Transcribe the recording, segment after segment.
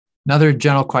Another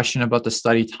general question about the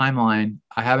study timeline.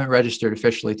 I haven't registered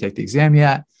officially to take the exam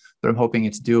yet, but I'm hoping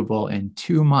it's doable in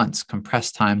 2 months,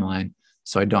 compressed timeline,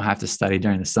 so I don't have to study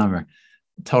during the summer.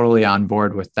 Totally on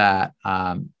board with that.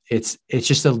 It's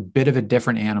just a bit of a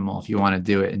different animal if you want to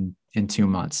do it in 2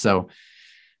 months. So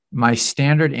my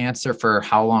standard answer for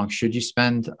how long should you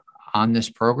spend on this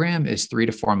program is 3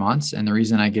 to 4 months. And the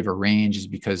reason I give a range is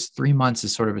because 3 months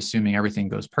is sort of assuming everything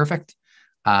goes perfect.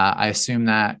 I assume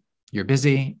that you're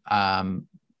busy.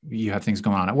 You have things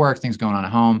going on at work, things going on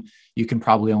at home. You can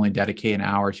probably only dedicate an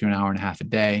hour to an hour and a half a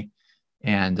day.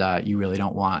 And you really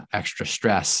don't want extra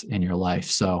stress in your life.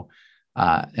 So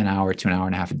an hour to an hour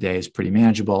and a half a day is pretty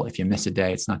manageable. If you miss a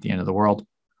day, it's not the end of the world.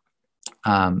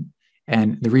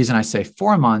 And the reason I say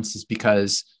 4 months is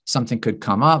because something could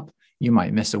come up. You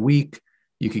might miss a week.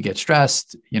 You could get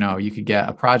stressed. You could get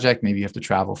a project. Maybe you have to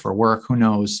travel for work. Who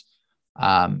knows?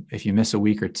 If you miss a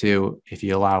week or two, if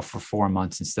you allow for 4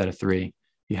 months instead of 3,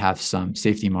 you have some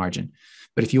safety margin.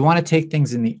 But if you want to take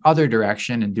things in the other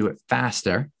direction and do it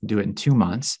faster, do it in 2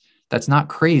 months, that's not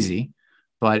crazy,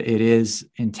 but it is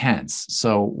intense.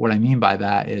 So what I mean by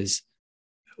that is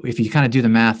if you kind of do the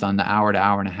math on the hour to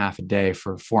hour and a half a day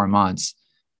for 4 months,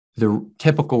 the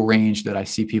typical range that I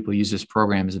see people use this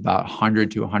program is about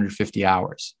 100 to 150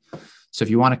 hours. So if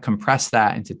you want to compress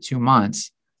that into 2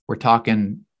 months, we're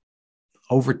talking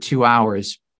over 2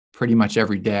 hours pretty much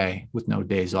every day with no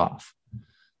days off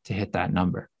to hit that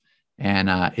number. And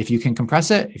if you can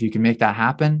compress it, if you can make that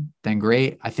happen, then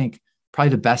great. I think probably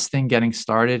the best thing getting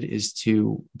started is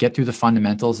to get through the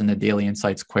fundamentals and the daily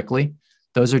insights quickly.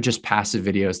 Those are just passive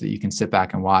videos that you can sit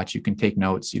back and watch. You can take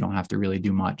notes. You don't have to really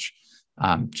do much.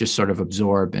 Just sort of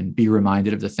absorb and be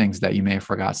reminded of the things that you may have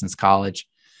forgot since college.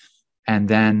 And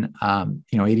then,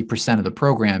 80% of the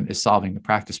program is solving the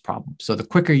practice problem. So the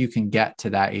quicker you can get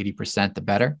to that 80%, the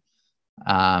better.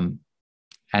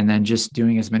 And then just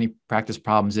doing as many practice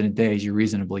problems in a day as you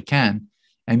reasonably can,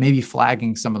 and maybe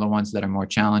flagging some of the ones that are more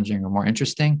challenging or more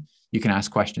interesting. You can ask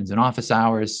questions in office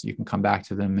hours. You can come back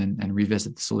to them and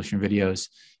revisit the solution videos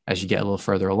as you get a little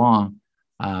further along.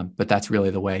 But that's really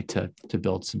the way to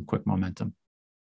build some quick momentum.